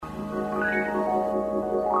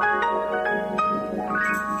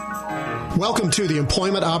Welcome to the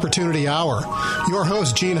Employment Opportunity Hour. Your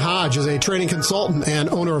host, Gene Hodge, is a training consultant and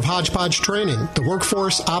owner of Hodgepodge Training, the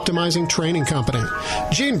workforce optimizing training company.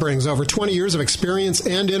 Gene brings over 20 years of experience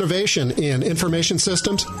and innovation in information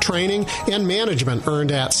systems, training, and management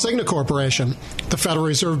earned at Cigna Corporation, the Federal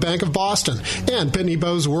Reserve Bank of Boston, and Pitney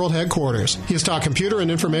Bowes World Headquarters. He has taught computer and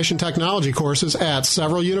information technology courses at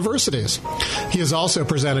several universities. He has also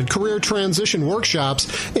presented career transition workshops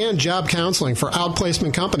and job counseling for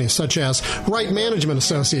outplacement companies such as Wright Management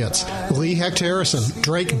Associates, Lee Hecht Harrison,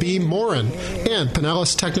 Drake B. Morin, and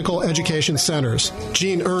Pinellas Technical Education Centers.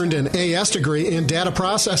 Gene earned an A.S. degree in data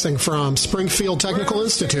processing from Springfield Technical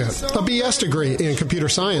Institute, a B.S. degree in computer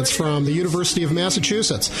science from the University of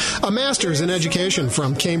Massachusetts, a master's in education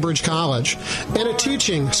from Cambridge College, and a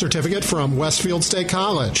teaching certificate from Westfield State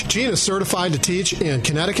College. Gene is certified to teach in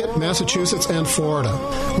Connecticut, Massachusetts, and Florida.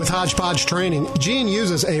 With Hodgepodge Training, Gene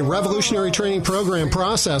uses a revolutionary training program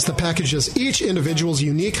process that packages each individual's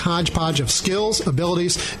unique hodgepodge of skills,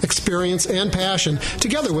 abilities, experience, and passion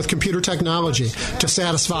together with computer technology to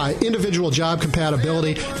satisfy individual job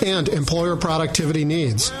compatibility and employer productivity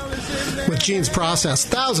needs. With Gene's process,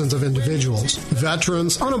 thousands of individuals,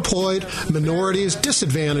 veterans, unemployed, minorities,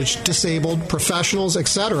 disadvantaged, disabled, professionals,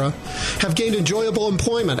 etc., have gained enjoyable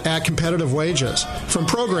employment at competitive wages from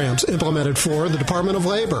programs implemented for the Department of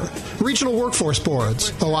Labor, Regional Workforce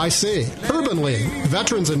Boards, OIC, Urban League,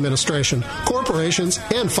 Veterans Administration, corporations,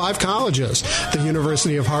 and 5 colleges: the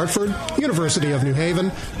University of Hartford, University of New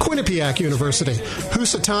Haven, Quinnipiac University,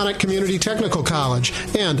 Housatonic Community Technical College,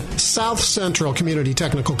 and South Central Community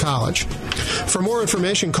Technical College. For more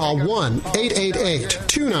information, call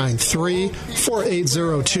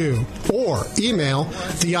 1-888-293-4802 or email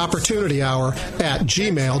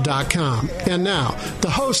theopportunityhour@gmail.com. And now, the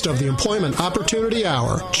host of the Employment Opportunity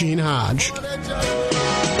Hour, Gene Hodge.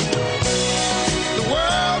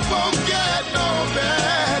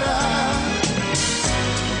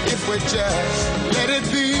 Just let it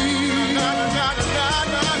be.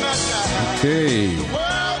 Okay, you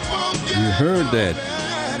heard that.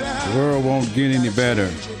 The world won't get any better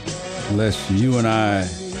unless you and I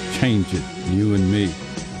change it, you and me.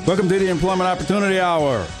 Welcome to the Employment Opportunity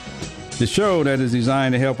Hour, the show that is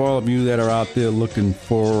designed to help all of you that are out there looking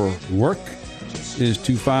for work is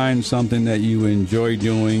to find something that you enjoy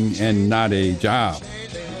doing and not a job.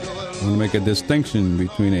 I want to make a distinction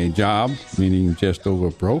between a job, meaning just over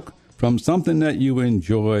broke, from something that you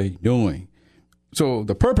enjoy doing. So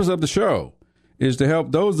the purpose of the show is to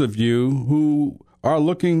help those of you who are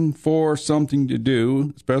looking for something to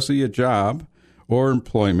do, especially a job or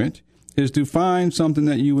employment, is to find something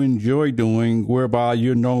that you enjoy doing whereby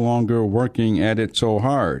you're no longer working at it so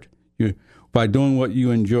hard. By doing what you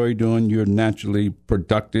enjoy doing, you're naturally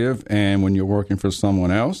productive, and when you're working for someone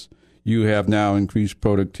else, you have now increased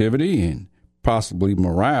productivity and possibly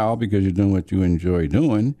morale because you're doing what you enjoy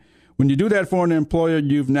doing. When you do that for an employer,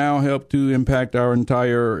 you've now helped to impact our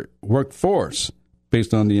entire workforce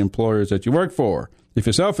based on the employers that you work for. If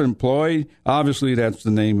you're self-employed, obviously that's the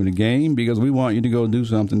name of the game because we want you to go do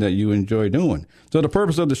something that you enjoy doing. So the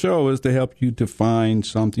purpose of the show is to help you to find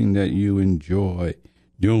something that you enjoy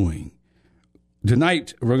doing.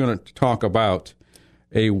 Tonight, we're going to talk about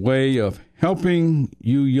a way of helping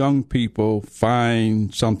you young people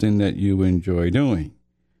find something that you enjoy doing.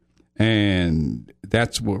 And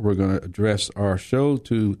that's what we're going to address our show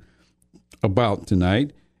about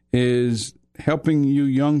tonight, is helping you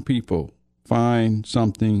young people find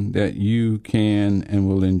something that you can and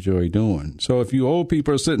will enjoy doing. So if you old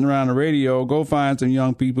people are sitting around the radio, go find some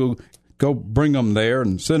young people, go bring them there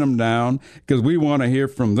and sit them down, because we want to hear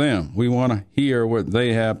from them. We want to hear what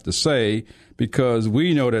they have to say because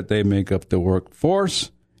we know that they make up the workforce,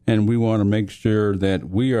 and we want to make sure that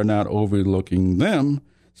we are not overlooking them,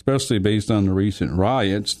 especially based on the recent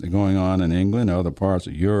riots that are going on in England and other parts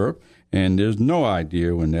of Europe. And there's no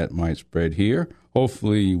idea when that might spread here.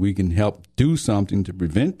 Hopefully we can help do something to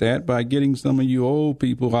prevent that by getting some of you old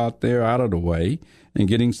people out there out of the way and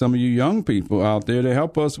getting some of you young people out there to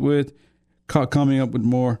help us with coming up with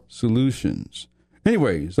more solutions.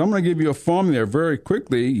 Anyways, I'm going to give you a formula very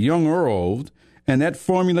quickly, young or old, and that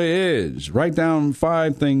formula is write down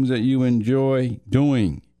 5 things that you enjoy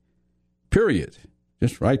doing, period.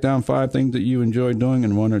 Just write down 5 things that you enjoy doing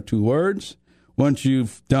in 1 or 2 words. Once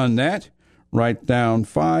you've done that, write down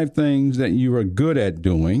 5 things that you are good at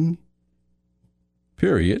doing,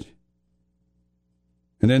 period.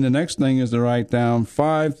 And then the next thing is to write down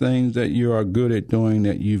 5 things that you are good at doing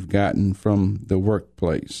that you've gotten from the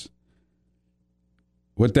workplace.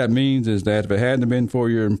 What that means is that if it hadn't been for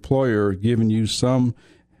your employer giving you some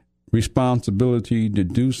responsibility to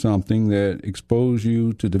do something that exposed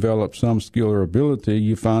you to develop some skill or ability.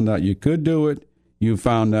 You found out you could do it. You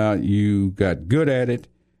found out you got good at it.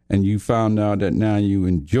 And you found out that now you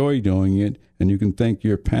enjoy doing it. And you can thank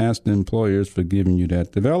your past employers for giving you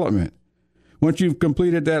that development. Once you've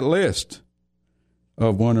completed that list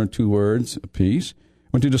of 1 or 2 words apiece, I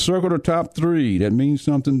want you to circle the top 3 that means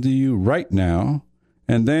something to you right now.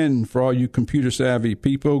 And then for all you computer-savvy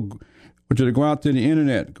people, I want you to go out to the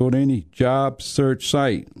internet, go to any job search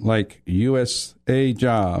site like USA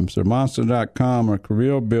Jobs or Monster.com or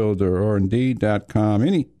Career Builder or Indeed.com,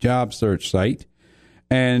 any job search site.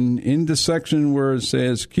 And in the section where it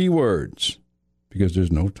says keywords, because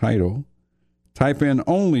there's no title, type in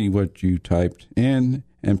only what you typed in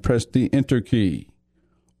and press the enter key.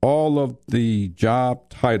 All of the job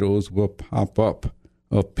titles will pop up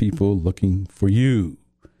of people looking for you.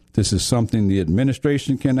 This is something the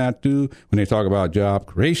administration cannot do when they talk about job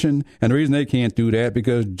creation. And the reason they can't do that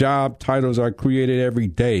because job titles are created every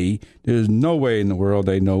day. There's no way in the world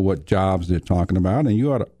they know what jobs they're talking about. And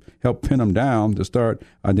you ought to help pin them down to start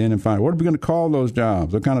identifying what are we going to call those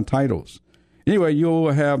jobs, what kind of titles. Anyway,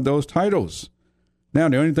 you'll have those titles. Now,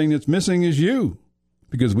 the only thing that's missing is you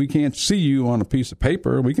because we can't see you on a piece of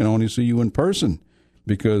paper. We can only see you in person.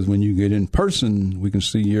 Because when you get in person, we can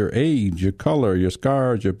see your age, your color, your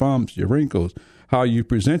scars, your bumps, your wrinkles, how you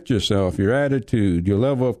present yourself, your attitude, your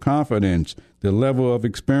level of confidence, the level of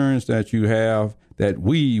experience that you have that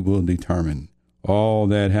we will determine. All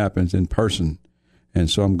that happens in person. And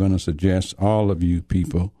so I'm going to suggest all of you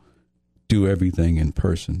people do everything in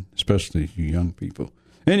person, especially you young people.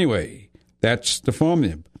 Anyway, that's the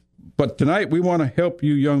formula. But tonight we want to help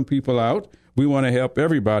you young people out. We want to help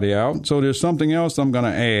everybody out. So there's something else I'm going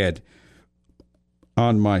to add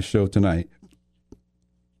on my show tonight.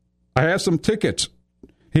 I have some tickets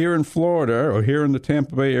here in Florida or here in the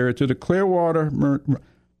Tampa Bay area to the Clearwater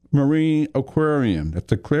Marine Aquarium. That's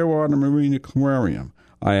the Clearwater Marine Aquarium.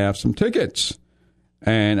 I have some tickets,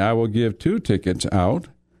 and I will give 2 tickets out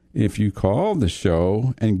if you call the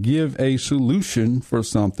show and give a solution for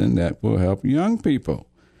something that will help young people.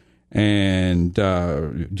 And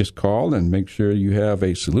just call and make sure you have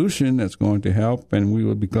a solution that's going to help, and we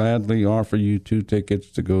will be gladly offer you 2 tickets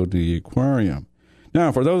to go to the aquarium.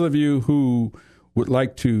 Now, for those of you who would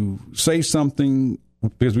like to say something,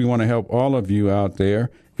 because we want to help all of you out there,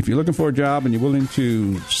 if you're looking for a job and you're willing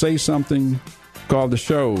to say something, call the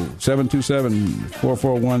show,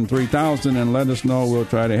 727-441-3000, and let us know. We'll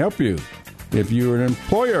try to help you. If you're an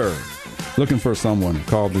employer looking for someone,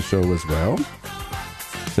 call the show as well.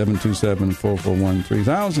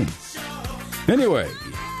 727-441-3000. Anyway,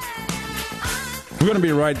 we're going to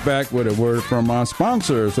be right back with a word from our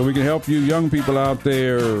sponsor so we can help you young people out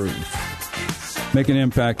there make an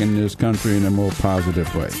impact in this country in a more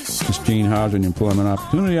positive way. It's Gene Hodge and Employment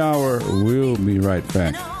Opportunity Hour. We'll be right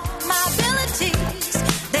back.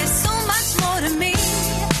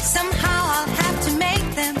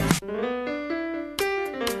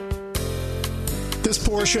 This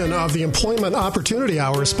portion of the Employment Opportunity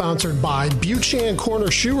Hour is sponsored by Buchan Corner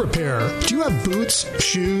Shoe Repair. Do you have boots,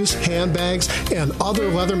 shoes, handbags, and other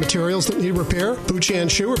leather materials that need repair? Buchan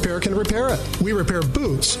Shoe Repair can repair it. We repair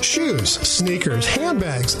boots, shoes, sneakers,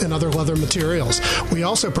 handbags, and other leather materials. We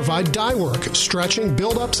also provide dye work, stretching,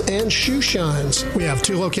 build-ups, and shoe shines. We have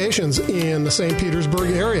 2 locations in the St.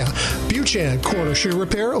 Petersburg area. Buchan Corner Shoe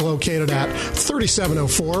Repair, located at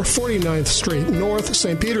 3704 49th Street North,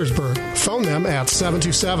 St. Petersburg. Phone them at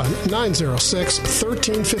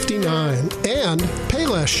 727-906-1359. And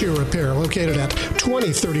Payless Shoe Repair, located at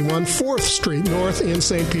 2031 4th Street North in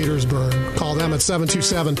St. Petersburg. Call them at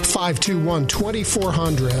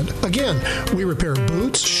 727-521-2400. Again, we repair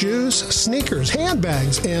boots, shoes, sneakers,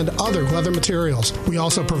 handbags, and other leather materials. We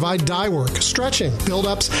also provide dye work, stretching,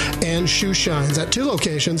 build-ups, and shoe shines at 2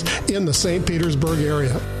 locations in the St. Petersburg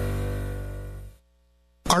area.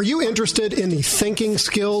 Are you interested in the thinking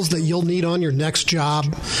skills that you'll need on your next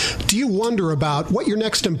job? Do you wonder about what your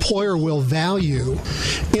next employer will value?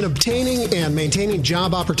 In obtaining and maintaining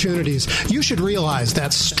job opportunities, you should realize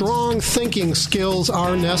that strong thinking skills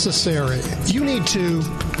are necessary. You need to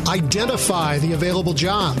identify the available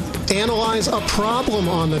job, analyze a problem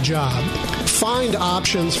on the job, find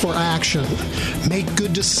options for action, make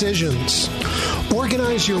good decisions,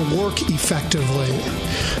 organize your work effectively,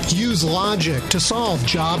 use logic to solve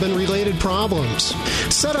job and related problems,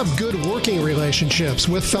 set up good working relationships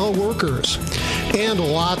with fellow workers, and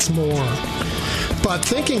lots more. But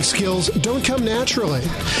thinking skills don't come naturally.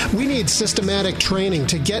 We need systematic training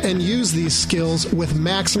to get and use these skills with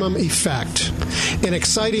maximum effect. An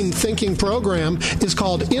exciting thinking program is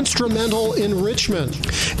called Instrumental Enrichment,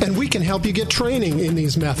 and we can help you get training in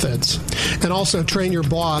these methods and also train your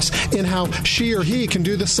boss in how she or he can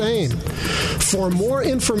do the same. For more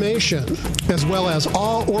information, as well as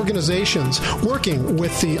all organizations working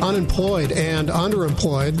with the unemployed and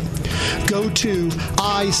underemployed, go to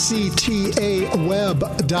ictaweb.org.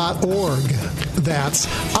 That's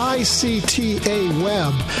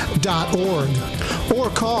ictaweb.org. Or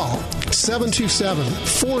call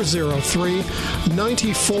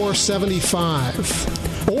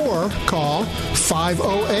 727-403-9475. Or call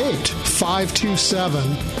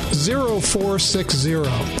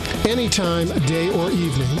 508-527-0460. Anytime, day or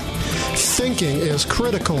evening. Thinking is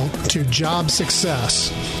critical to job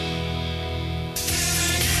success.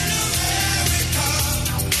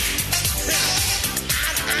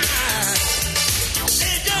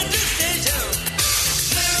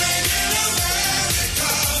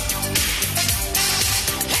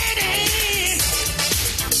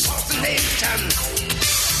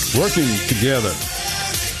 Working together.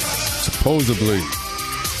 Supposedly,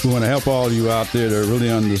 we want to help all of you out there to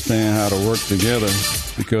really understand how to work together,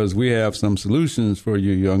 because we have some solutions for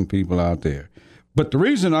you young people out there. But the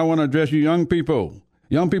reason I want to address you young people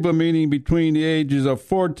meaning between the ages of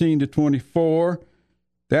 14 to 24,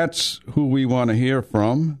 that's who we want to hear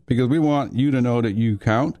from, because we want you to know that you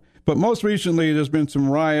count. But most recently, there's been some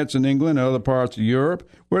riots in England and other parts of Europe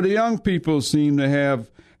where the young people seem to have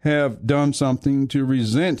done something to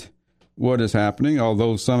resent what is happening,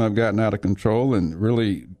 although some have gotten out of control and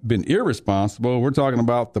really been irresponsible. We're talking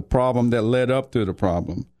about the problem that led up to the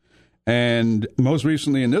problem. And most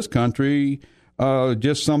recently in this country,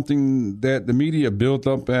 just something that the media built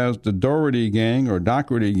up as the Doherty gang or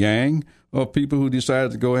Doherty gang of people who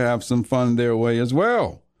decided to go have some fun their way as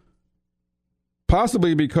well.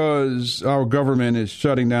 Possibly because our government is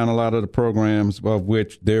shutting down a lot of the programs of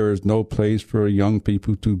which there is no place for young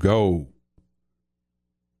people to go.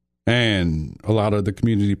 And a lot of the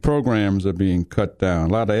community programs are being cut down.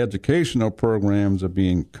 A lot of educational programs are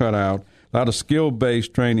being cut out. A lot of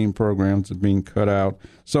skill-based training programs are being cut out.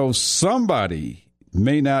 So somebody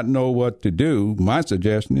may not know what to do. My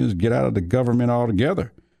suggestion is get out of the government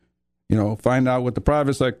altogether. You know, find out what the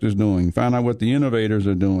private sector is doing. Find out what the innovators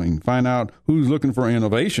are doing. Find out who's looking for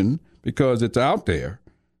innovation, because it's out there.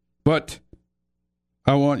 But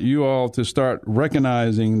I want you all to start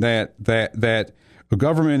recognizing that the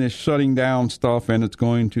government is shutting down stuff, and it's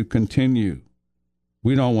going to continue.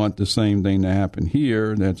 We don't want the same thing to happen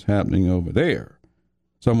here that's happening over there.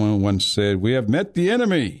 Someone once said, we have met the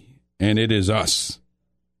enemy, and it is us.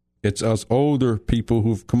 It's us older people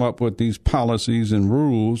who've come up with these policies and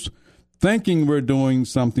rules, thinking we're doing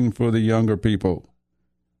something for the younger people.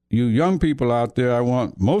 You young people out there, I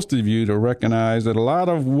want most of you to recognize that a lot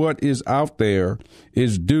of what is out there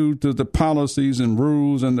is due to the policies and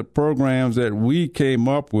rules and the programs that we came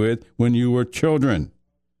up with when you were children.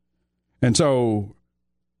 And so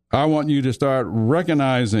I want you to start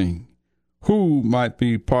recognizing who might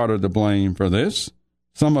be part of the blame for this.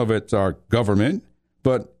 Some of it's our government,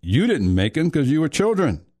 but you didn't make them because you were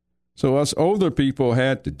children. So us older people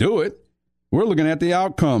had to do it. We're looking at the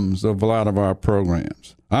outcomes of a lot of our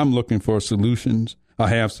programs. I'm looking for solutions. I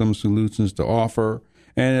have some solutions to offer.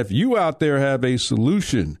 And if you out there have a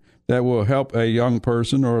solution that will help a young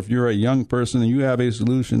person, or if you're a young person and you have a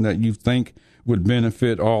solution that you think would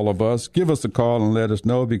benefit all of us, give us a call and let us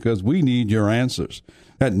know, because we need your answers.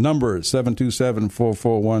 That number is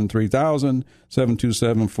 727-441-3000,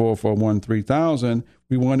 727-441-3000.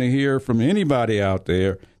 We want to hear from anybody out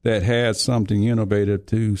there that has something innovative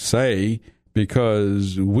to say,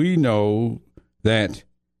 because we know that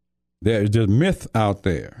there's a myth out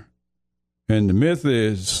there. And the myth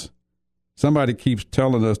is somebody keeps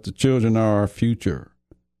telling us the children are our future.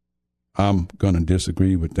 I'm going to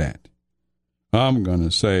disagree with that. I'm going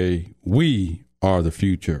to say we are the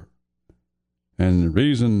future. And the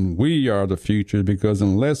reason we are the future is because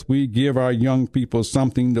unless we give our young people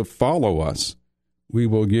something to follow us, we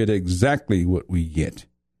will get exactly what we get.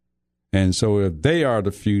 And so if they are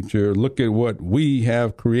the future, look at what we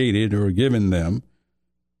have created or given them.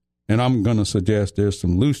 And I'm going to suggest there's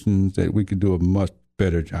solutions that we could do a much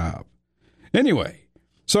better job. Anyway,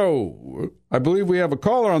 so I believe we have a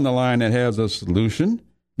caller on the line that has a solution,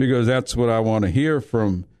 because that's what I want to hear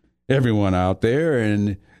from everyone out there.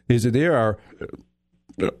 And is it there?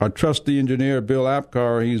 Our trusty engineer, Bill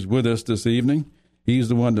Apgar, he's with us this evening. He's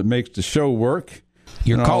the one that makes the show work.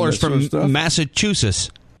 Your caller's from Massachusetts.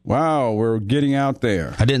 Wow, we're getting out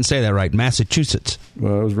there. I didn't say that right. Massachusetts.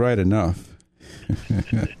 Well, it was right enough.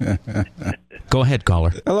 Go ahead,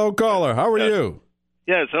 caller. Hello, caller. How are you?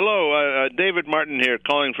 Yes, hello. David Martin here,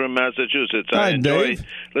 calling from Massachusetts. Hi, I enjoy Dave.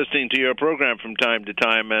 listening to your program from time to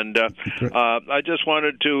time, and I just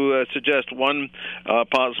wanted to suggest one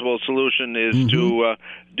possible solution is to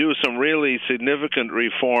do some really significant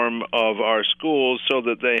reform of our schools so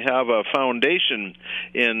that they have a foundation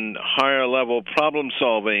in higher-level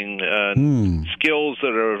problem-solving skills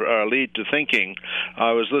that are lead to thinking.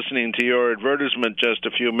 I was listening to your advertisement just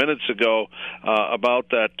a few minutes ago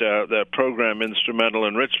about that program, Instrumental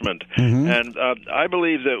Enrichment, and I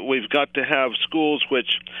believe that we've got to have schools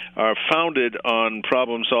which are founded on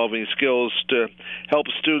problem-solving skills to help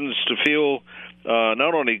students to feel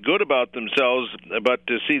not only good about themselves, but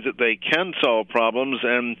to see that they can solve problems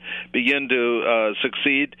and begin to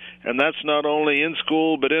succeed. And that's not only in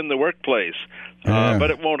school, but in the workplace. But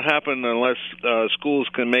it won't happen unless schools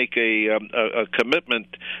can make a commitment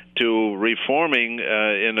to reforming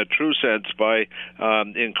in a true sense by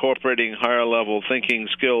incorporating higher-level thinking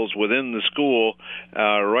skills within the school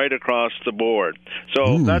right across the board.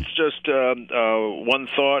 So that's just one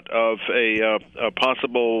thought of a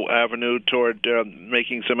possible avenue toward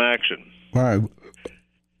making some action. All right.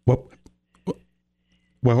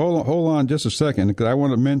 Well, hold on just a second, because I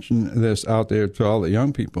want to mention this out there to all the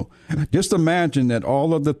young people. Just imagine that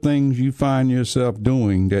all of the things you find yourself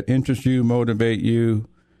doing that interest you, motivate you,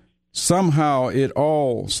 somehow it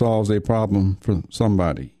all solves a problem for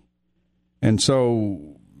somebody. And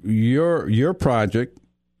so your project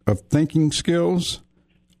of thinking skills,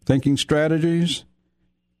 thinking strategies,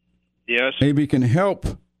 yes, maybe can help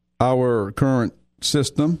our current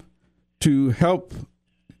system to help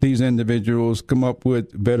these individuals come up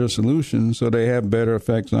with better solutions so they have better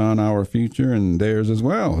effects on our future and theirs as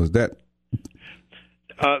well. Is that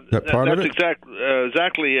part of it? That's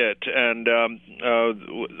exactly it. And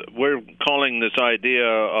we're calling this idea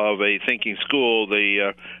of a thinking school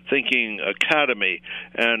the Thinking Academy.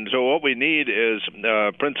 And so what we need is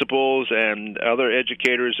principals and other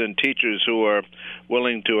educators and teachers who are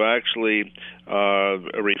willing to actually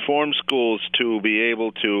reform schools to be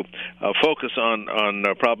able to focus on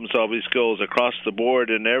problem-solving skills across the board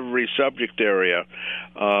in every subject area.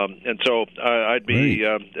 And so I'd be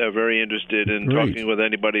very interested in talking with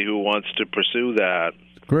anybody who wants to pursue that.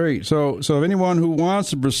 Great. So if anyone who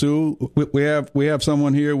wants to pursue, we have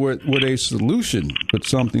someone here with a solution, with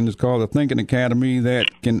something that's called a Thinking Academy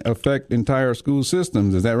that can affect entire school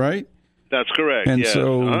systems. Is that right? That's correct. And yes.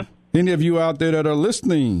 so any of you out there that are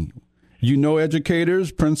listening, you know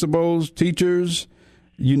educators, principals, teachers,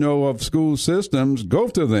 you know of school systems, go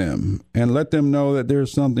to them and let them know that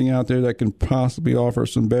there's something out there that can possibly offer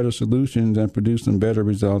some better solutions and produce some better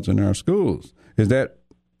results in our schools. Is that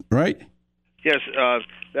right? Yes,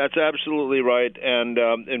 that's absolutely right. And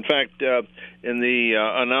in fact, in the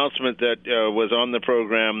announcement that was on the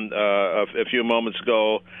program a few moments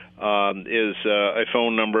ago is a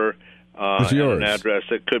phone number and an address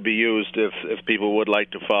that could be used if people would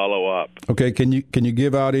like to follow up. Okay, can you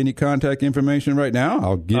give out any contact information right now?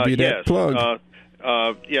 I'll give you that plug.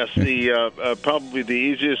 Yes, the probably the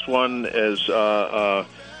easiest one is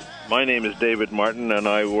my name is David Martin, and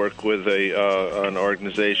I work with an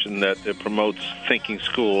organization that promotes thinking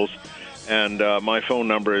schools. And my phone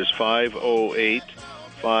number is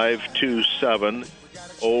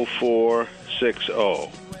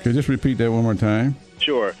 508-527-0460. Could you just repeat that one more time?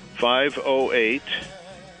 Sure.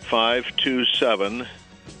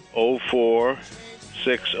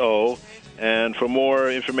 508-527-0460. And for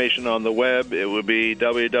more information on the web, it would be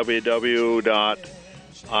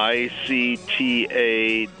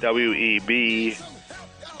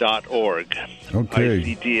www.ictaweb.org.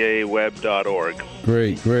 Okay. ictaweb.org.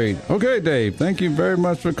 Great. Okay, Dave, thank you very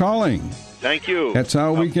much for calling. Thank you. That's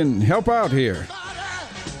how we can help out here.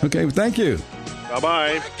 Okay, thank you.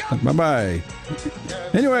 Bye-bye. Bye-bye.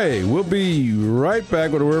 Anyway, we'll be right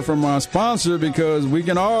back with a word from our sponsor, because we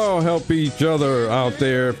can all help each other out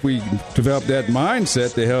there if we develop that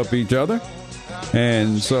mindset to help each other.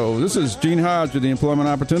 And so this is Gene Hodge with the Employment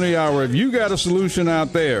Opportunity Hour. If you got a solution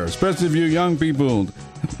out there, especially if you're young people,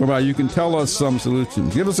 whereby you can tell us some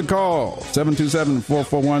solutions, give us a call,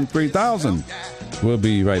 727-441-3000. We'll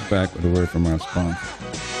be right back with a word from our sponsor.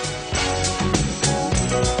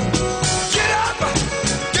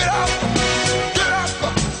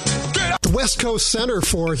 West Coast Center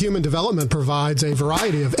for Human Development provides a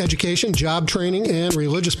variety of education, job training, and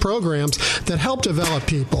religious programs that help develop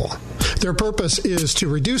people. Their purpose is to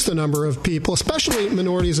reduce the number of people, especially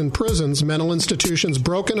minorities in prisons, mental institutions,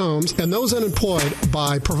 broken homes, and those unemployed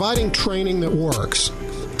by providing training that works.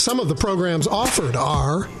 Some of the programs offered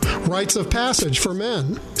are Rites of Passage for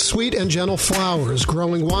Men, Sweet and Gentle Flowers,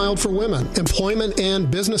 Growing Wild for Women, Employment and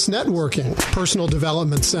Business Networking, Personal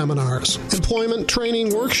Development Seminars, Employment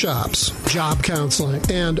Training Workshops, Job Counseling,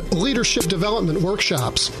 and Leadership Development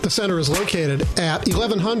Workshops. The center is located at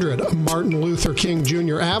 1100 Martin Luther King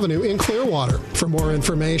Jr. Avenue in Clearwater. For more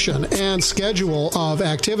information and schedule of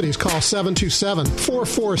activities, call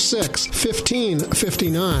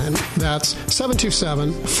 727-446-1559. That's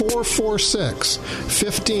 727-446-1559.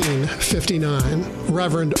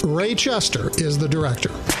 Reverend Ray Chester is the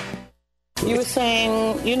director. You were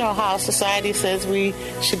saying, you know, how society says we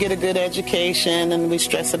should get a good education and we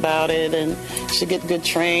stress about it and should get good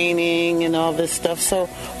training and all this stuff. So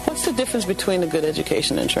what's the difference between a good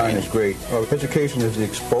education and training? It's great. Education is the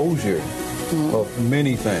exposure of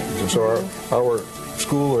many things. And so our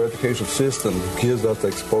school or educational system gives us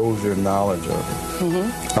exposure and knowledge of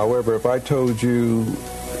it. However, if I told you,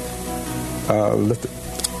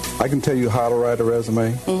 I can tell you how to write a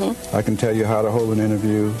resume. I can tell you how to hold an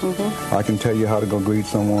interview. I can tell you how to go greet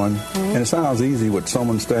someone. And it sounds easy with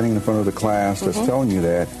someone standing in front of the class that's telling you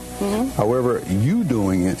that. However, you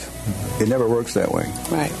doing it, it never works that way.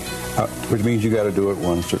 Right. Which means you got to do it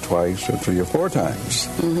once or twice or 3 or 4 times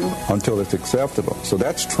until it's acceptable. So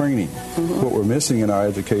that's training. What we're missing in our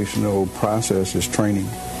educational process is training.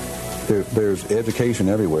 There's education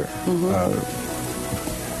everywhere.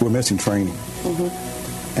 We're missing training.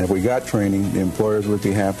 And if we got training, the employers would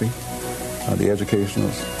be happy. The educational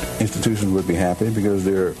institutions would be happy because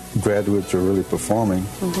their graduates are really performing.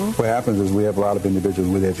 What happens is we have a lot of individuals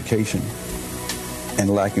with education and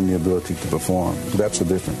lacking the ability to perform. That's the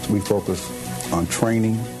difference. We focus on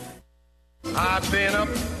training. I've been a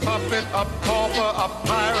puppet, a pauper, a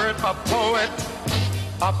pirate, a poet,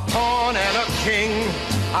 a pawn and a king.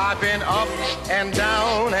 I've been up and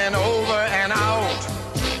down and over and out.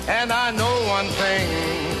 And I know one thing,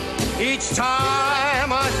 each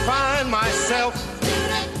time I find myself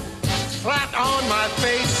flat on my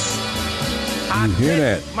face, I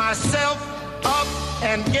pick myself up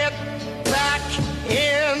and get back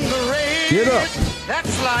in the race. Get up.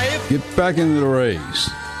 That's life. Get back into the race.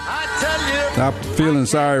 I tell you. Stop feeling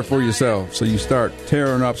sorry for yourself. So you start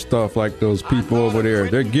tearing up stuff like those people over there.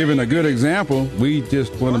 They're giving a good example. We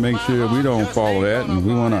just want to make sure we don't follow that, and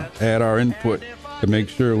we want to add our input to make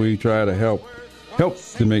sure we try to help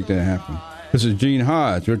to make that happen. This is Gene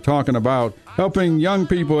Hodge. We're talking about helping young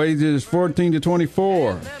people ages 14 to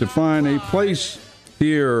 24 to find a place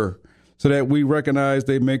here so that we recognize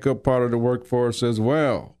they make up part of the workforce as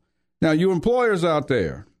well. Now, you employers out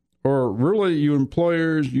there, or really you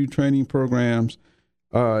employers, you training programs,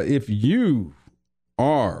 if you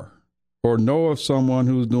are or know of someone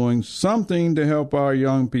who's doing something to help our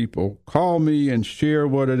young people, call me and share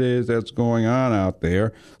what it is that's going on out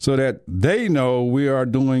there so that they know we are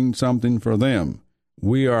doing something for them.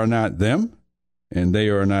 We are not them, and they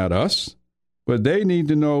are not us, but they need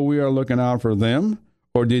to know we are looking out for them,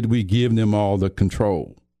 or did we give them all the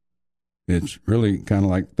control? It's really kind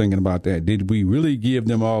of like thinking about that. Did we really give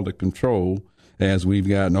them all the control as we've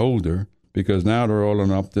gotten older? Because now they're old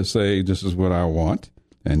enough to say, this is what I want.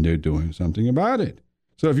 And they're doing something about it.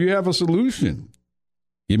 So if you have a solution,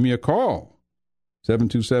 give me a call,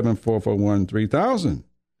 727-441-3000.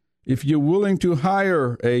 If you're willing to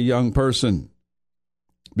hire a young person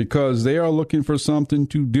because they are looking for something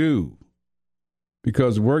to do,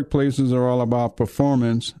 because workplaces are all about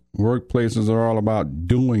performance, workplaces are all about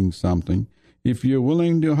doing something. If you're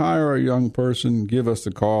willing to hire a young person, give us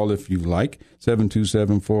a call if you like,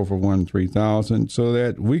 727-441-3000, so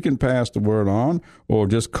that we can pass the word on, or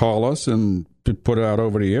just call us and put it out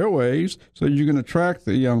over the airwaves so you can attract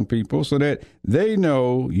the young people so that they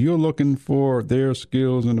know you're looking for their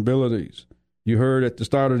skills and abilities. You heard at the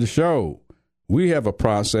start of the show, we have a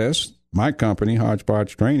process, my company,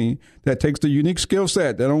 Hodgepodge Training, that takes the unique skill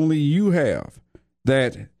set that only you have,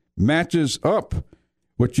 that matches up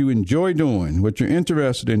what you enjoy doing, what you're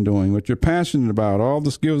interested in doing, what you're passionate about, all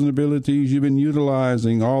the skills and abilities you've been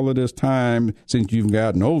utilizing all of this time since you've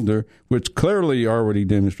gotten older, which clearly already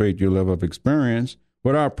demonstrate your level of experience.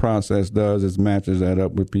 What our process does is matches that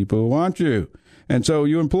up with people who want you. And so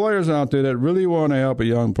you employers out there that really want to help a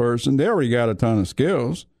young person, they already got a ton of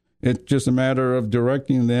skills. It's just a matter of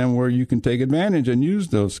directing them where you can take advantage and use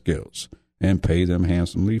those skills and pay them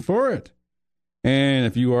handsomely for it. And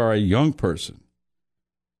if you are a young person,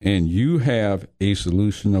 and you have a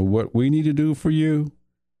solution of what we need to do for you,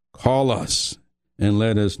 call us and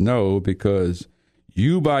let us know, because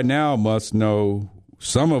you by now must know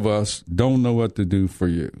some of us don't know what to do for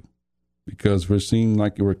you because we're seeing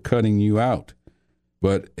like we're cutting you out.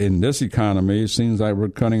 But in this economy, it seems like we're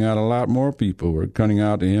cutting out a lot more people. We're cutting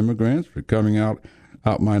out the immigrants. We're cutting out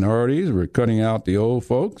minorities. We're cutting out the old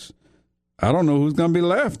folks. I don't know who's going to be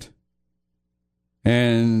left.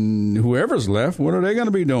 And whoever's left, what are they going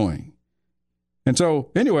to be doing? And so,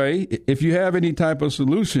 anyway, if you have any type of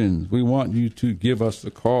solutions, we want you to give us a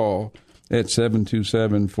call at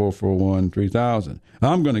 727-441-3000.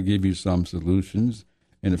 I'm going to give you some solutions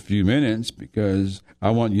in a few minutes because I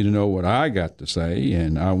want you to know what I got to say,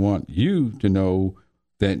 and I want you to know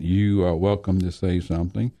that you are welcome to say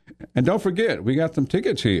something. And don't forget, we got some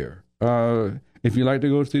tickets here. If you'd like to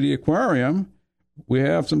go to the aquarium, we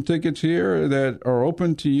have some tickets here that are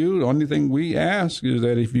open to you. The only thing we ask is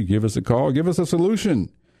that if you give us a call, give us a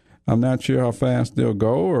solution. I'm not sure how fast they'll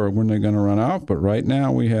go or when they're going to run out, but right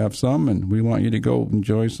now we have some, and we want you to go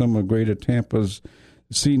enjoy some of Greater Tampa's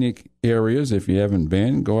scenic areas. If you haven't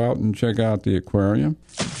been, go out and check out the aquarium.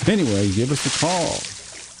 Anyway, give us a call.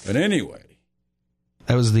 But anyway.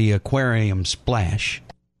 That was the Aquarium Splash.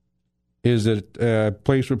 Is it a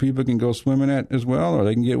place where people can go swimming at as well, or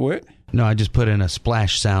they can get wet? No, I just put in a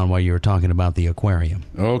splash sound while you were talking about the aquarium.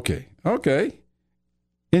 Okay.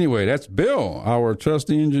 Anyway, that's Bill, our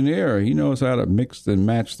trusty engineer. He knows how to mix and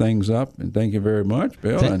match things up. And thank you very much,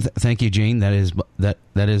 Bill. Thank you, Gene. That is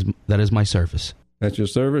my service. That's your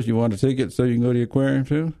service. You want a ticket so you can go to the aquarium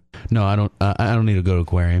too? No, I don't. I don't need to go to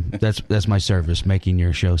aquarium. That's my service, making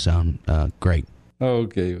your show sound great.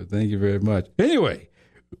 Okay. Well, thank you very much. Anyway,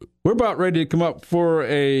 we're about ready to come up for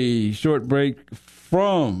a short break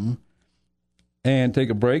and take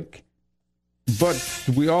a break. But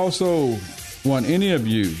we also want any of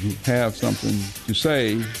you who have something to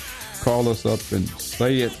say, call us up and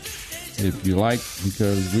say it if you like,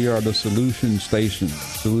 because we are the solution station.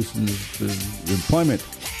 Solutions to employment.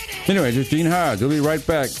 Anyway, this is Gene Hodge. We'll be right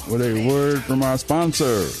back with a word from our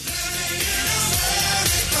sponsor.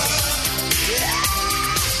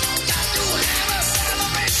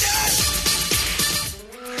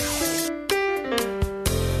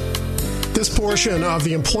 This portion of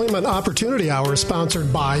the Employment Opportunity Hour is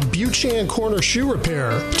sponsored by Buchan Corner Shoe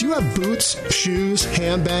Repair. Do you have boots, shoes,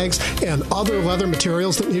 handbags, and other leather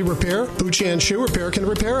materials that need repair? Buchan Shoe Repair can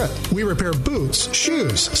repair it. We repair boots,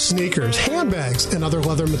 shoes, sneakers, handbags, and other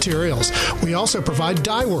leather materials. We also provide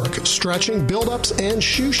dye work, stretching, build-ups, and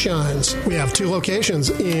shoe shines. We have 2 locations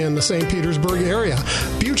in the St. Petersburg area.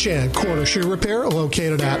 Buchan Corner Shoe Repair,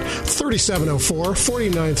 located at 3704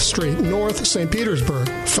 49th Street North, St. Petersburg.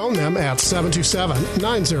 Phone them at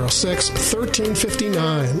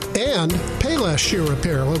 727-906-1359. And Payless Shoe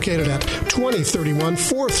Repair, located at 2031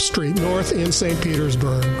 4th Street North in St.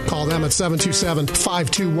 Petersburg. Call them at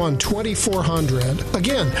 727-521-2400.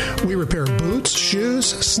 Again, we repair boots, shoes,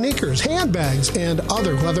 sneakers, handbags, and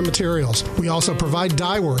other leather materials. We also provide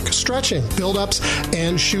dye work, stretching, build-ups,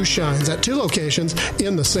 and shoe shines at 2 locations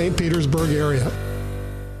in the St. Petersburg area.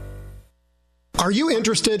 Are you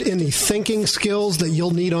interested in the thinking skills that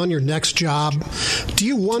you'll need on your next job? Do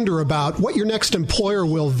you wonder about what your next employer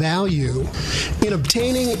will value? In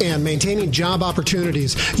obtaining and maintaining job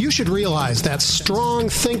opportunities, you should realize that strong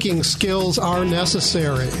thinking skills are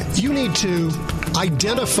necessary. You need to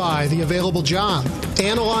identify the available job,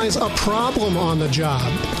 analyze a problem on the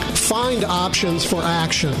job, find options for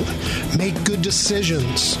action, make good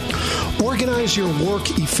decisions, organize your work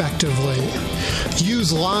effectively,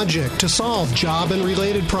 use logic to solve job and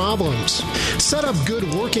related problems, set up good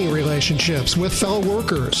working relationships with fellow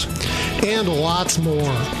workers, and lots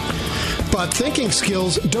more. But thinking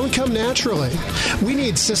skills don't come naturally. We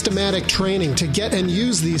need systematic training to get and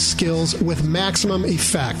use these skills with maximum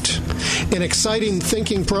effect. An exciting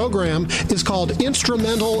thinking program is called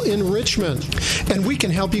Instrumental Enrichment, and we can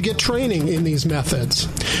help you get training in these methods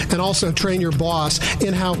and also train your boss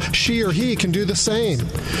in how she or he can do the same.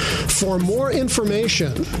 For more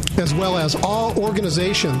information, as well as all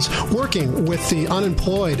organizations working with the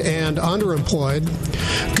unemployed and underemployed,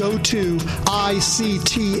 go to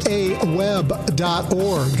ICTAWeb.org.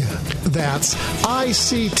 That's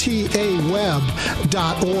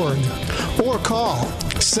ICTAWeb.org. Or call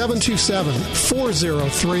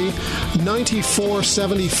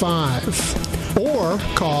 727-403-9475. Or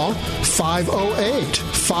call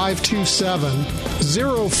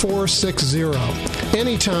 508-527-0460.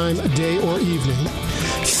 Anytime, day or evening.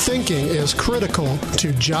 Thinking is critical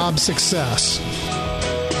to job success.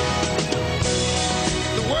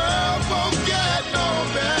 The world won't get no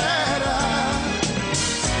better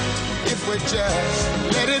if we just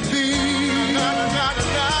let it be.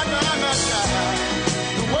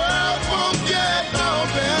 The world won't get no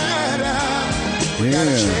better. We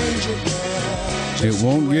gotta change it. It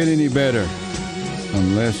won't get any better.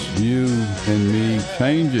 unless you and me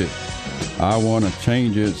change it. I want to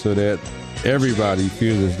change it so that everybody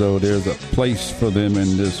feels as though there's a place for them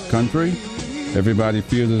in this country. Everybody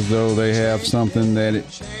feels as though they have something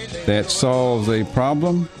that solves a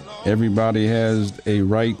problem. Everybody has a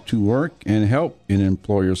right to work and help an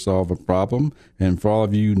employer solve a problem. And for all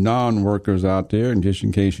of you non-workers out there, and just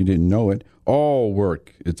in case you didn't know it, all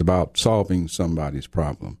work is about solving somebody's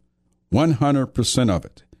problem. 100% of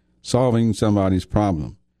it, solving somebody's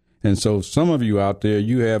problem. And so some of you out there,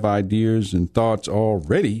 you have ideas and thoughts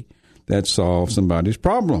already that solve somebody's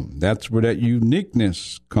problem. That's where that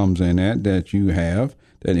uniqueness comes in at, that you have,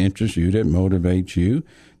 that interests you, that motivates you,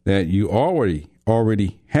 that you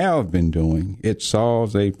already have been doing. It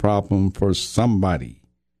solves a problem for somebody.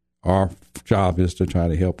 Our job is to try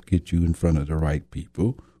to help get you in front of the right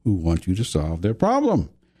people who want you to solve their problem.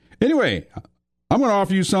 Anyway, I'm going to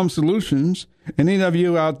offer you some solutions, and any of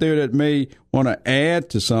you out there that may want to add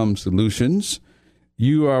to some solutions,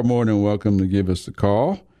 you are more than welcome to give us a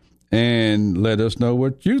call and let us know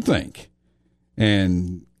what you think.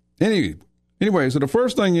 And anyway, so the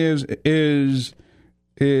first thing is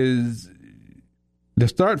to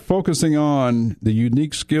start focusing on the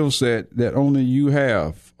unique skill set that only you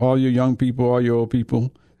have. All your young people, all your old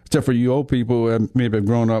people, except for you old people that maybe have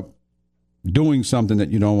grown up doing something that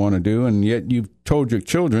you don't want to do, and yet you've told your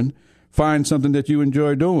children, find something that you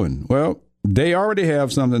enjoy doing. Well, they already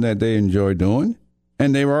have something that they enjoy doing,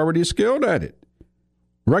 and they were already skilled at it.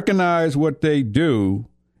 Recognize what they do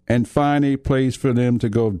and find a place for them to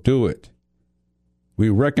go do it. We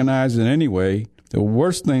recognize it anyway. The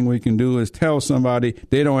worst thing we can do is tell somebody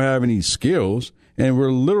they don't have any skills, and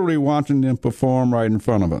we're literally watching them perform right in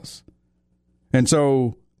front of us. And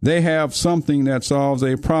so they have something that solves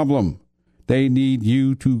a problem. They need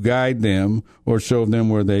you to guide them or show them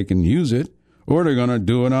where they can use it, or they're going to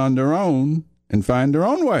do it on their own and find their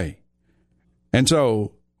own way. And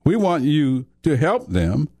so we want you to help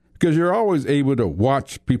them, because you're always able to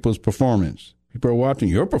watch people's performance. People are watching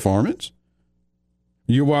your performance.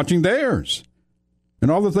 You're watching theirs.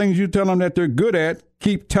 And all the things you tell them that they're good at,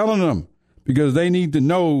 keep telling them, because they need to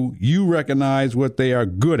know you recognize what they are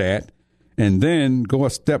good at, and then go a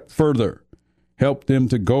step further. Help them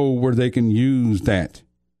to go where they can use that.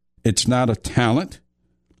 It's not a talent.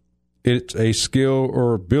 It's a skill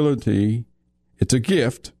or ability. It's a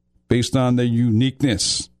gift based on their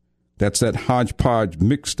uniqueness. That's that hodgepodge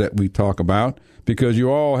mix that we talk about, because you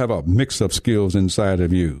all have a mix of skills inside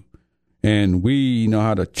of you. And we know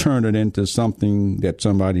how to turn it into something that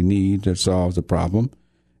somebody needs that solves a problem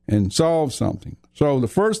and solve something. So the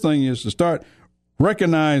first thing is to start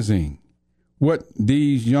recognizing what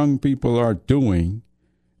these young people are doing,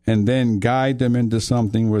 and then guide them into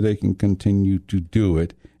something where they can continue to do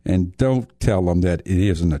it. And don't tell them that it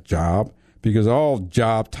isn't a job, because all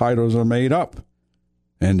job titles are made up.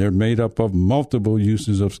 And they're made up of multiple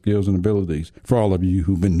uses of skills and abilities, for all of you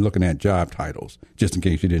who've been looking at job titles, just in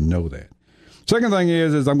case you didn't know that. Second thing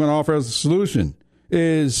is I'm going to offer as a solution,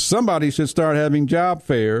 is somebody should start having job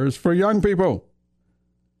fairs for young people.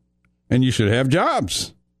 And you should have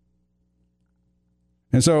jobs.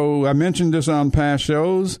 And so I mentioned this on past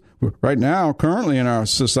shows. Right now, currently in our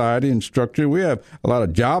society and structure, we have a lot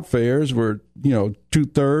of job fairs where,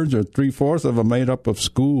 2/3 or 3/4 of them made up of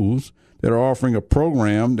schools that are offering a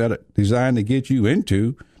program that are designed to get you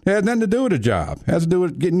into. It has nothing to do with a job. It has to do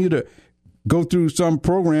with getting you to go through some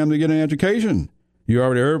program to get an education. You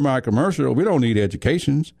already heard my commercial. We don't need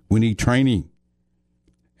educations. We need training.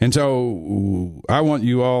 And so I want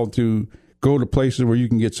you all to go to places where you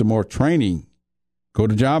can get some more training. Go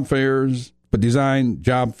to job fairs, but design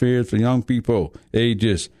job fairs for young people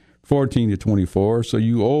ages 14 to 24. So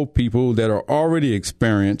you old people that are already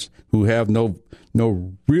experienced, who have no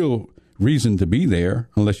real reason to be there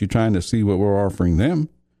unless you're trying to see what we're offering them.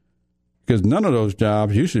 Because none of those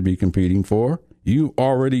jobs you should be competing for. You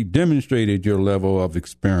already demonstrated your level of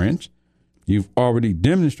experience. You've already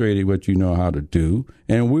demonstrated what you know how to do,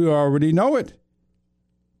 and we already know it.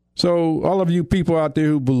 So all of you people out there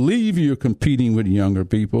who believe you're competing with younger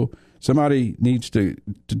people, somebody needs to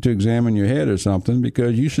examine your head or something,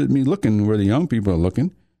 because you shouldn't be looking where the young people are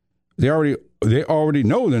looking. They already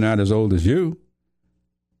know they're not as old as you.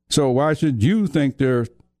 So why should you think you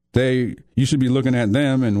should be looking at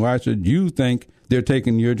them, and why should you think they're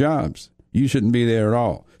taking your jobs? You shouldn't be there at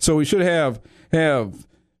all. So we should have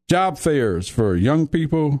job fairs for young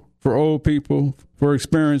people, for old people, for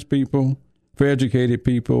experienced people, for educated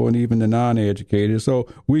people, and even the non-educated, so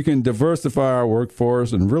we can diversify our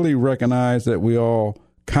workforce and really recognize that we all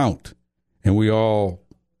count, and we all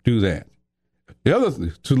do that. The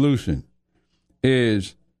other solution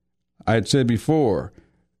is I had said before,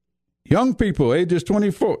 young people, ages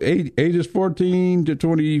 14 to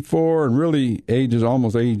 24, and really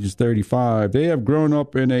almost ages 35, they have grown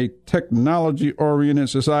up in a technology-oriented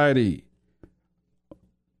society.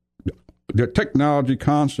 They're technology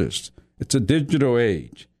conscious. It's a digital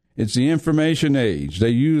age. It's the information age. They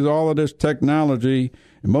use all of this technology,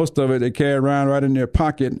 and most of it they carry around right in their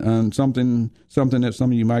pocket on something that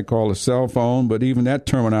some of you might call a cell phone, but even that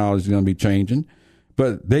terminology is going to be changing.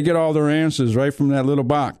 But they get all their answers right from that little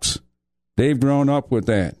box. They've grown up with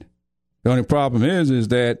that. The only problem is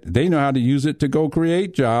that they know how to use it to go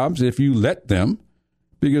create jobs if you let them,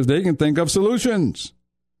 because they can think of solutions.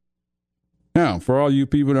 Now, for all you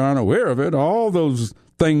people that aren't aware of it, all those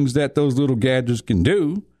things that those little gadgets can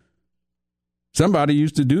do, somebody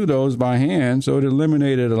used to do those by hand, so it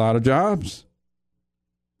eliminated a lot of jobs.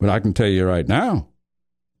 But I can tell you right now,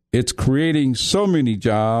 it's creating so many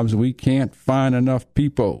jobs, we can't find enough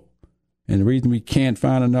people. And the reason we can't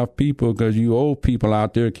find enough people because you old people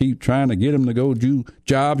out there keep trying to get them to go do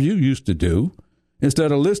jobs you used to do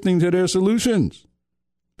instead of listening to their solutions.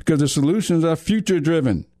 Because the solutions are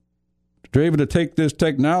future-driven. They're able to take this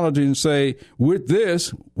technology and say, with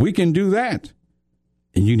this, we can do that.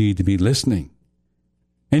 And you need to be listening.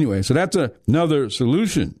 Anyway, so that's another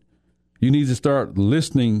solution. You need to start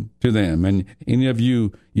listening to them. And any of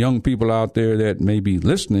you young people out there that may be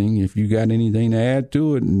listening, if you got anything to add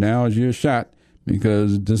to it, now is your shot,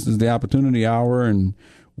 because this is the opportunity hour, and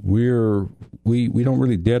we don't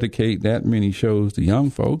really dedicate that many shows to young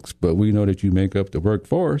folks, but we know that you make up the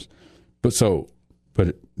workforce. But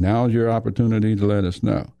now is your opportunity to let us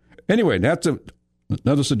know. Anyway, that's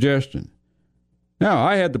another suggestion. Now,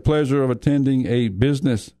 I had the pleasure of attending a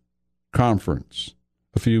business conference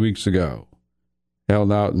a few weeks ago,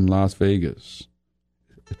 held out in Las Vegas.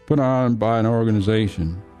 It's put on by an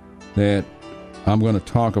organization that I'm going to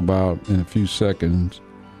talk about in a few seconds,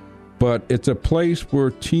 but it's a place where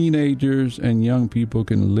teenagers and young people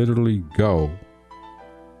can literally go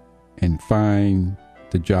and find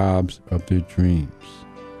the jobs of their dreams.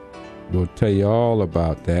 We'll tell you all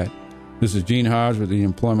about that. This is Gene Hodge with the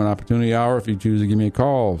Employment Opportunity Hour. If you choose to give me a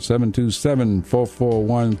call,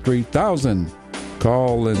 727-441-3000.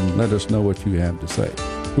 Call and let us know what you have to say.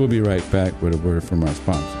 We'll be right back with a word from our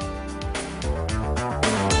sponsor.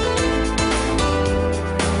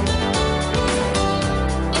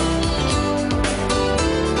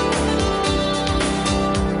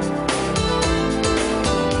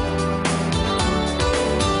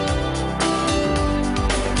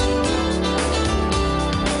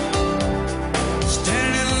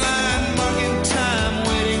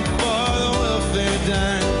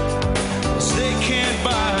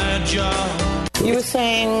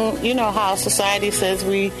 You know how society says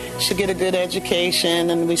we should get a good education,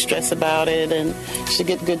 and we stress about it, and should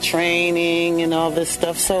get good training and all this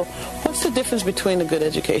stuff. So what's the difference between a good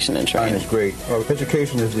education and training? That's great.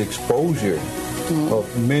 Education is the exposure of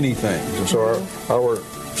many things. And so our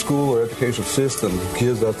school or educational system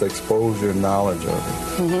gives us exposure and knowledge of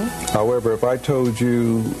it. Mm-hmm. However, if I told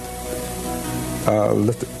you,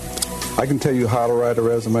 I can tell you how to write a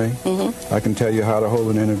resume. Mm-hmm. I can tell you how to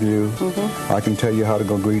hold an interview. Mm-hmm. I can tell you how to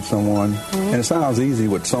go greet someone. Mm-hmm. And it sounds easy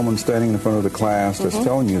with someone standing in front of the class that's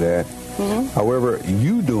telling you that. Mm-hmm. However,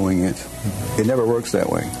 you doing it, it never works that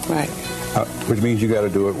way. Right. Which means you got to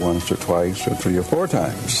do it once or twice or 3 or 4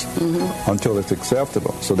 times until it's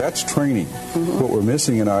acceptable. So that's training. Mm-hmm. What we're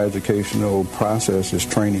missing in our educational process is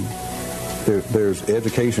training. There's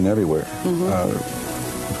education everywhere.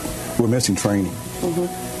 Mm-hmm. We're missing training.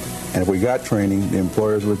 Mm-hmm. And if we got training, the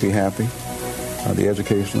employers would be happy. The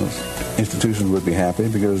educational institutions would be happy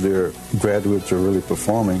because their graduates are really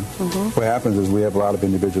performing. Mm-hmm. What happens is we have a lot of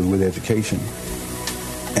individuals with education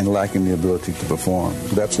and lacking the ability to perform.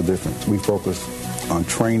 That's the difference. We focus on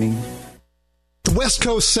training. The West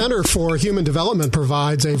Coast Center for Human Development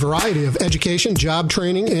provides a variety of education, job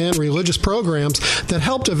training, and religious programs that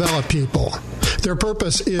help develop people. Their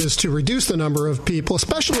purpose is to reduce the number of people,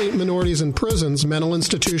 especially minorities in prisons, mental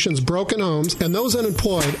institutions, broken homes, and those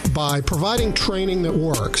unemployed by providing training that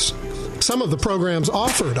works. Some of the programs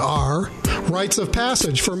offered are Rites of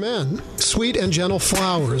Passage for Men, Sweet and Gentle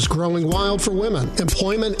Flowers, Growing Wild for Women,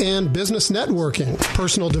 Employment and Business Networking,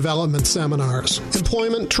 Personal Development Seminars,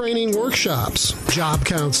 Employment Training Workshops, Job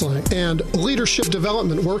Counseling, and Leadership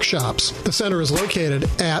Development Workshops. The center is located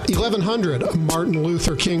at 1100 Martin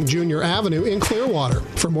Luther King Jr. Avenue in Clearwater.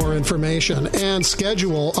 For more information and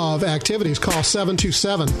schedule of activities, call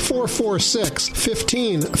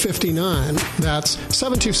 727-446-1559. That's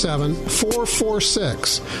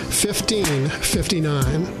 727-446-1559.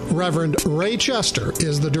 Reverend Ray Chester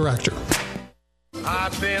is the director.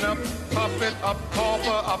 I've been a puppet, a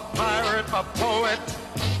pauper, a pirate, a poet,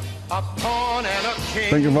 a pawn and a king.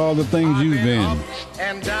 Think of all the things I've you've been. up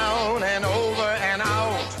and down and over and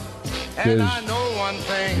out. And I know one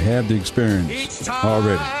thing. You have the experience Each time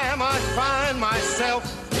already. I find myself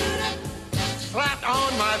flat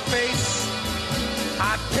on my face,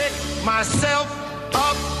 I pick myself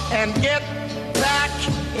up and get back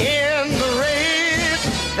in the race.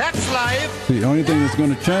 That's life. The only thing that's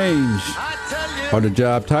going to change I tell you, are the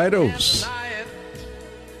job titles.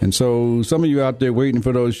 And so some of you out there waiting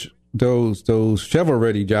for those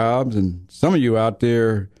shovel-ready jobs, and some of you out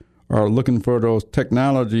there are looking for those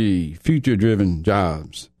technology, future-driven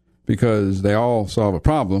jobs because they all solve a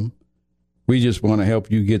problem. We just want to help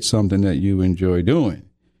you get something that you enjoy doing.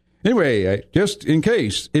 Anyway, just in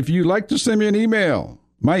case, if you'd like to send me an email,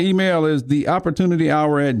 my email is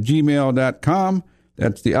theopportunityhour@gmail.com.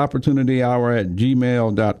 That's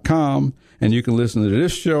theopportunityhour@gmail.com. And you can listen to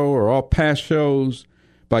this show or all past shows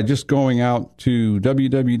by just going out to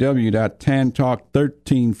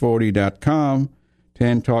www.tantalk1340.com.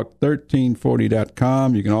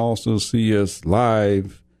 tantalk1340.com. You can also see us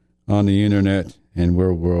live on the internet, and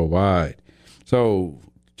we're worldwide. So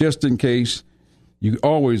just in case, you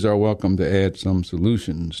always are welcome to add some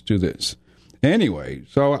solutions to this. Anyway,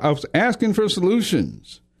 so I was asking for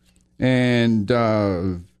solutions, and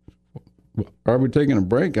are we taking a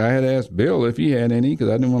break? I had asked Bill if he had any because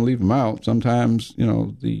I didn't want to leave him out. Sometimes,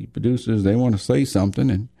 the producers, they want to say something,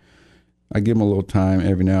 and I give them a little time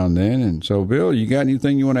every now and then. And so, Bill, you got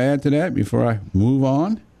anything you want to add to that before I move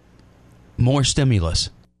on? More stimulus.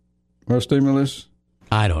 More stimulus?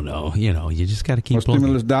 I don't know. You just got to keep More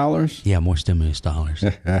stimulus dollars? Yeah, more stimulus dollars.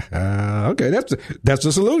 Okay, that's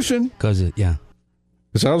the solution. Because, yeah.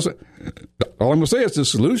 So all I'm going to say is the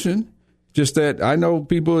solution. Just that I know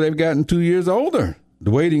people, they've gotten 2 years older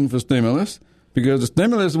waiting for stimulus because the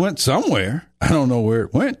stimulus went somewhere. I don't know where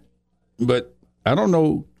it went, but I don't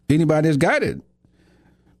know anybody has got it.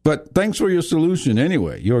 But thanks for your solution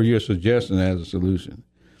anyway, your suggestion as a solution.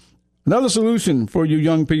 Another solution for you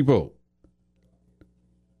young people.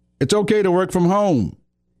 It's okay to work from home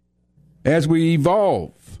as we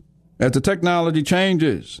evolve, as the technology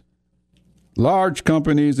changes. Large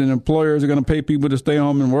companies and employers are going to pay people to stay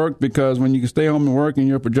home and work because when you can stay home and work in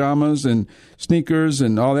your pajamas and sneakers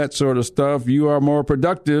and all that sort of stuff, you are more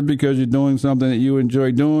productive because you're doing something that you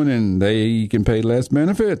enjoy doing and they can pay less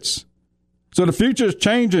benefits. So the future is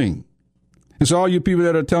changing. And so all you people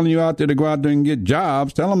that are telling you out there to go out there and get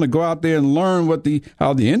jobs, tell them to go out there and learn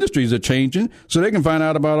how the industries are changing so they can find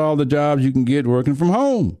out about all the jobs you can get working from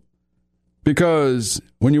home. Because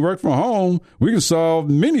when you work from home, we can solve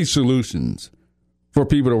many solutions for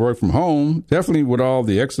people to work from home, definitely with all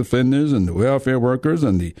the ex-offenders and the welfare workers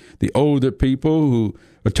and the older people who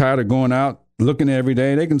are tired of going out looking every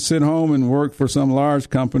day. They can sit home and work for some large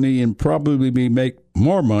company and probably make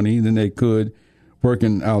more money than they could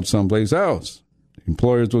working out someplace else.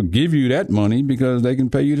 Employers will give you that money because they can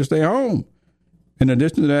pay you to stay home. In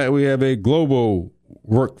addition to that, we have a global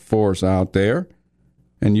workforce out there.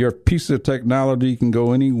 And your piece of technology can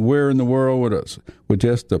go anywhere in the world with us with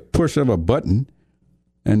just the push of a button.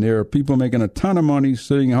 And there are people making a ton of money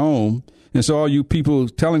sitting home. And so all you people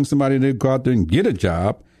telling somebody to go out there and get a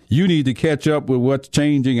job, you need to catch up with what's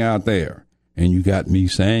changing out there. And you got me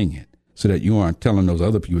saying it so that you aren't telling those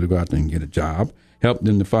other people to go out there and get a job. Help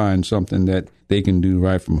them to find something that they can do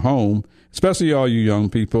right from home, especially all you young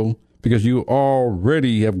people, because you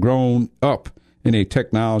already have grown up in a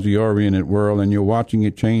technology-oriented world, and you're watching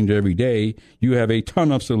it change every day. You have a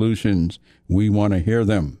ton of solutions. We want to hear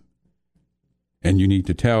them. And you need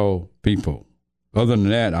to tell people. Other than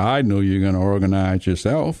that, I know you're going to organize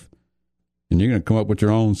yourself, and you're going to come up with your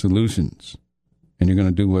own solutions. And you're going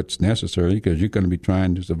to do what's necessary because you're going to be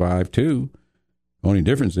trying to survive, too. Only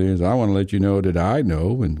difference is I want to let you know that I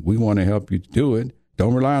know, and we want to help you to do it.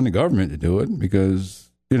 Don't rely on the government to do it because,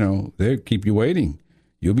 they'll keep you waiting.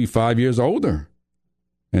 You'll be 5 years older.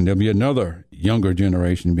 And there'll be another younger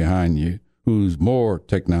generation behind you who's more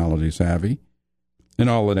technology savvy and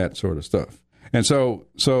all of that sort of stuff. And so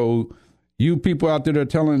you people out there that are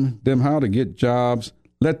telling them how to get jobs,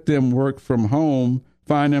 let them work from home,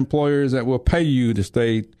 find employers that will pay you to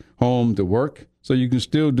stay home to work so you can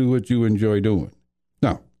still do what you enjoy doing.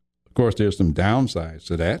 Now, of course, there's some downsides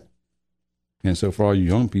to that. And so for all you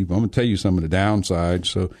young people, I'm going to tell you some of the downsides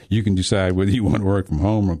so you can decide whether you want to work from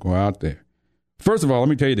home or go out there. First of all, let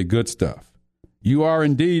me tell you the good stuff. You are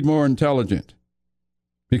indeed more intelligent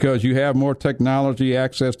because you have more technology,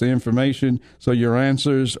 access to information, so your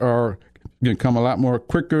answers are going to come a lot more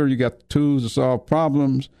quicker. You got the tools to solve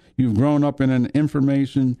problems. You've grown up in an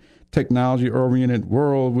information technology-oriented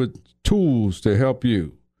world with tools to help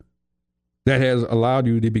you. That has allowed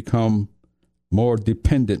you to become more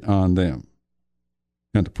dependent on them.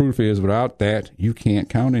 And the proof is, without that, you can't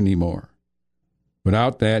count anymore.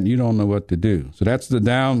 Without that, you don't know what to do. So that's the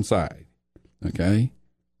downside, okay?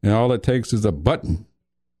 And all it takes is a button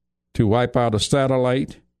to wipe out a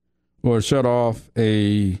satellite or shut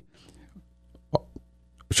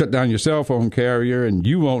down your cell phone carrier, and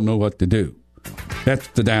you won't know what to do. That's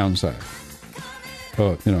the downside.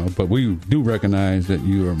 But we do recognize that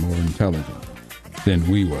you are more intelligent than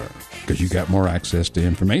we were because you got more access to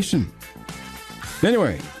information.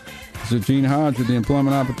 Anyway, this is Gene Hodge with the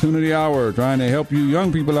Employment Opportunity Hour, trying to help you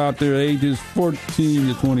young people out there ages 14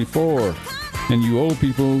 to 24 and you old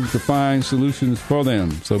people to find solutions for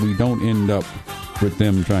them so we don't end up with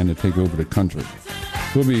them trying to take over the country.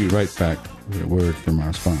 We'll be right back with a word from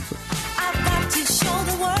our sponsor.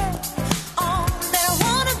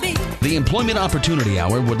 The Employment Opportunity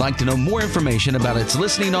Hour would like to know more information about its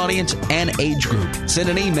listening audience and age group. Send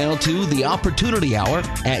an email to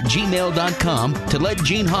theopportunityhour@gmail.com to let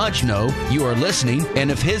Gene Hodge know you are listening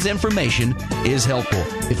and if his information is helpful.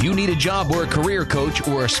 If you need a job or a career coach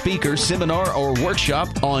or a speaker, seminar, or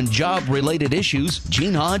workshop on job-related issues,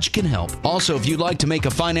 Gene Hodge can help. Also, if you'd like to make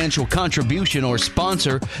a financial contribution or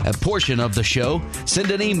sponsor a portion of the show,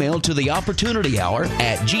 send an email to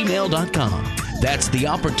theopportunityhour@gmail.com. That's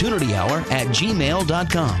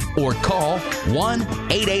theopportunityhour@gmail.com or call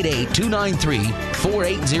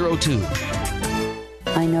 1-888-293-4802.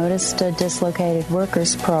 I noticed a dislocated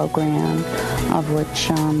workers program of which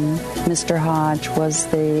Mr. Hodge was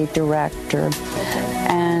the director.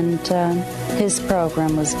 And his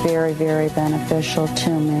program was very, very beneficial to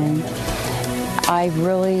me. I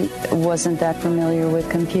really wasn't that familiar with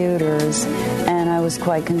computers, and I was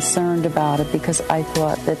quite concerned about it because I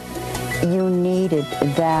thought that you needed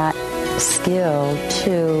that skill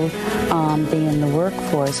to be in the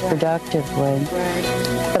workforce productively.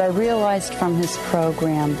 But I realized from his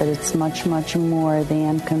program that it's much, much more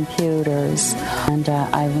than computers. And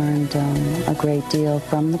I learned a great deal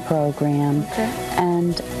from the program. Okay.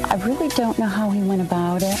 And I really don't know how he went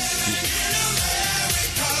about it.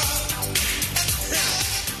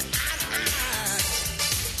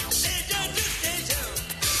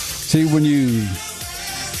 See, when you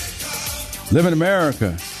live in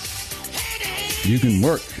America, you can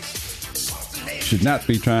work. You should not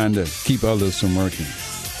be trying to keep others from working.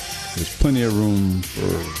 There's plenty of room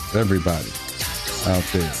for everybody out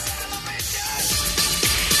there.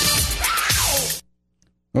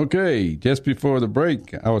 Okay, just before the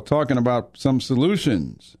break, I was talking about some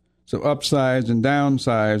solutions, some upsides and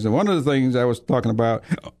downsides. And one of the things I was talking about,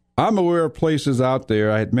 I'm aware of places out there.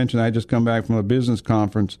 I had mentioned I just come back from a business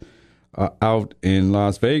conference out in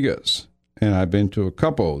Las Vegas. And I've been to a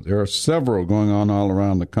couple. There are several going on all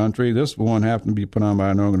around the country. This one happened to be put on by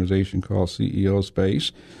an organization called CEO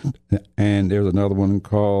Space. And there's another one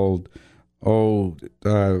called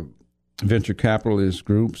Venture Capitalist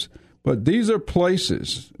Groups. But these are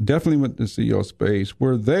places, definitely with the CEO Space,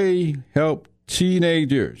 where they help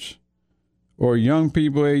teenagers or young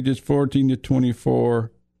people ages 14 to 24.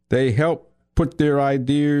 They help put their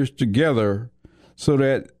ideas together so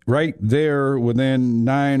that right there within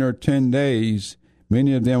 9 or 10 days,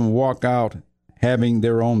 many of them walk out having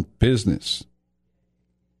their own business.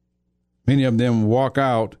 Many of them walk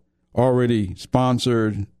out already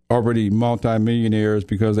sponsored, already multimillionaires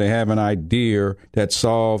because they have an idea that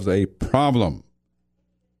solves a problem.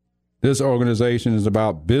 This organization is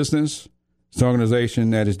about business. It's an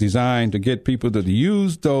organization that is designed to get people to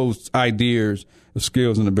use those ideas,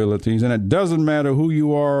 skills, and abilities. And it doesn't matter who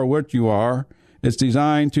you are or what you are. It's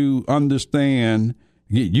designed to understand,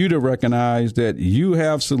 get you to recognize that you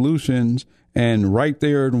have solutions, and right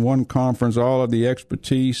there in one conference, all of the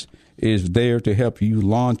expertise is there to help you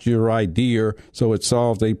launch your idea so it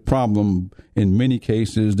solves a problem. In many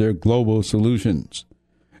cases, they're global solutions.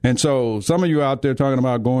 And so some of you out there talking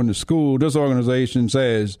about going to school, this organization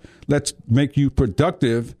says, let's make you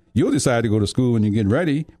productive. You'll decide to go to school when you get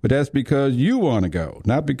ready, but that's because you want to go,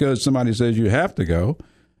 not because somebody says you have to go.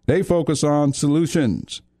 They focus on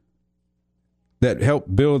solutions that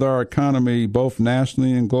help build our economy both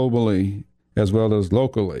nationally and globally as well as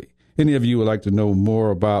locally. Any of you would like to know more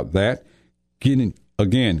about that, give me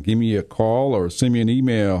a call or send me an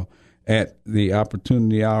email at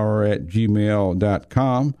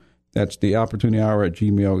theopportunityhour@gmail.com. That's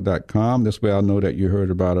theopportunityhour@gmail.com. This way I'll know that you heard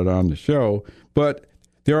about it on the show. But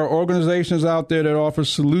there are organizations out there that offer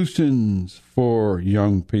solutions for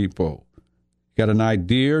young people. You got an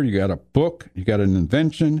idea, you got a book, you got an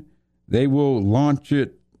invention, they will launch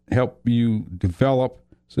it, help you develop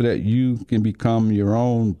so that you can become your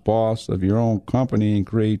own boss of your own company and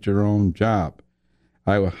create your own job.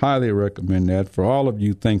 I would highly recommend that for all of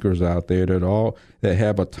you thinkers out there that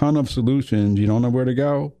have a ton of solutions. You don't know where to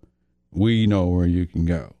go? We know where you can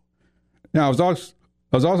go. Now, I was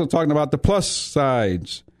also talking about the plus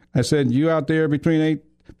sides. I said, you out there between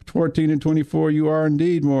 14 and 24, you are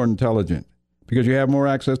indeed more intelligent because you have more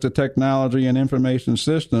access to technology and information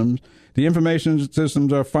systems. The information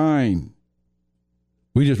systems are fine.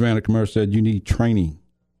 We just ran a commercial that said you need training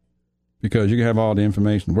because you can have all the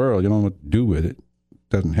information in the world. You don't know what to do with it. It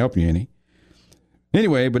doesn't help you any.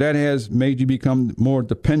 Anyway, but that has made you become more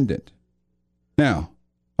dependent. Now,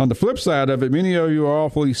 on the flip side of it, many of you are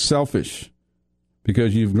awfully selfish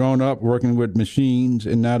because you've grown up working with machines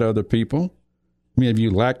and not other people. Many of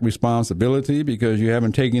you lack responsibility because you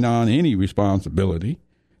haven't taken on any responsibility.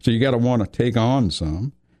 So you got to want to take on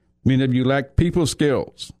some. Many of you lack people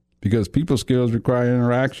skills because people skills require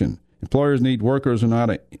interaction. Employers need workers who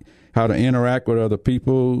know how to interact with other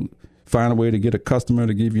people, find a way to get a customer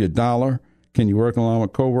to give you $1. Can you work along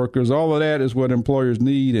with coworkers? All of that is what employers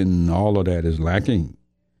need, and all of that is lacking.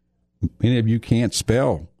 Many of you can't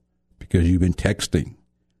spell because you've been texting.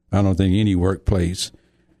 I don't think any workplace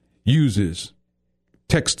uses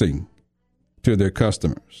texting to their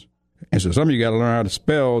customers. And so some of you got to learn how to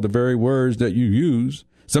spell the very words that you use.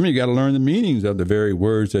 Some of you got to learn the meanings of the very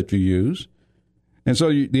words that you use. And so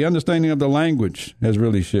the understanding of the language has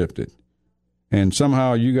really shifted. And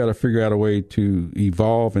somehow you got to figure out a way to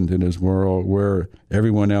evolve into this world where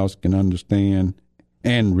everyone else can understand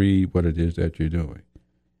and read what it is that you're doing.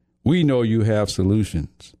 We know you have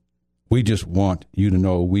solutions. We just want you to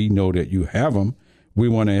know we know that you have them. We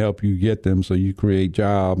want to help you get them so you create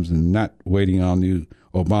jobs and not waiting on the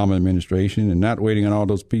Obama administration and not waiting on all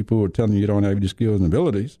those people who are telling you don't have any skills and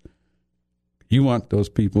abilities. You want those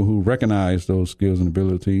people who recognize those skills and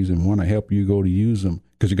abilities and want to help you go to use them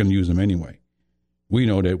because you're going to use them anyway. We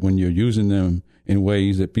know that when you're using them in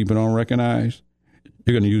ways that people don't recognize,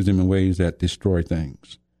 you're going to use them in ways that destroy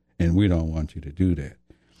things. And we don't want you to do that.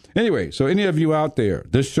 Anyway, so any of you out there,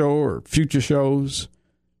 this show or future shows,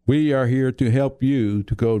 we are here to help you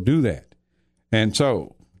to go do that. And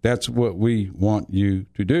so that's what we want you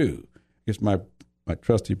to do. I guess my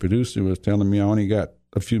trusty producer was telling me I only got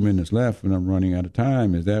a few minutes left and I'm running out of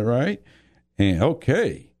time. Is that right? And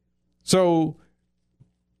okay. So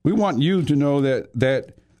we want you to know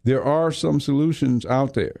that there are some solutions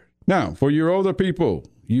out there. Now, for your older people,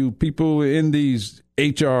 you people in these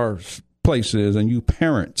HR places and you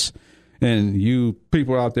parents and you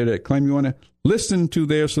people out there that claim you want to listen to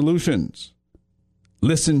their solutions,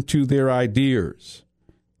 listen to their ideas,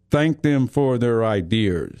 thank them for their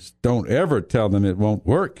ideas. Don't ever tell them it won't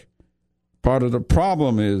work. Part of the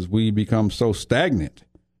problem is we become so stagnant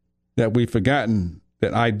that we've forgotten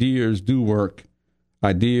that ideas do work.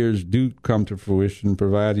 Ideas do come to fruition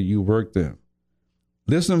provided you work them.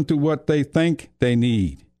 Listen to what they think they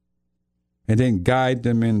need and then guide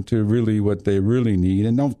them into really what they really need.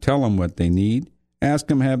 And don't tell them what they need. Ask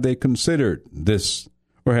them, have they considered this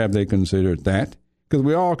or have they considered that? Because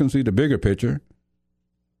we all can see the bigger picture.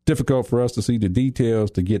 Difficult for us to see the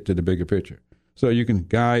details to get to the bigger picture. So you can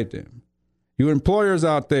guide them. You employers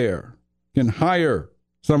out there can hire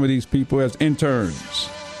some of these people as interns,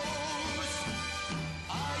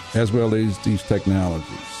 as well as these technologies.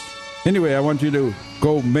 Anyway, I want you to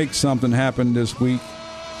go make something happen this week.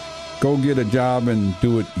 Go get a job and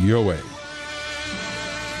do it your way.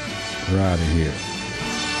 We're out of here.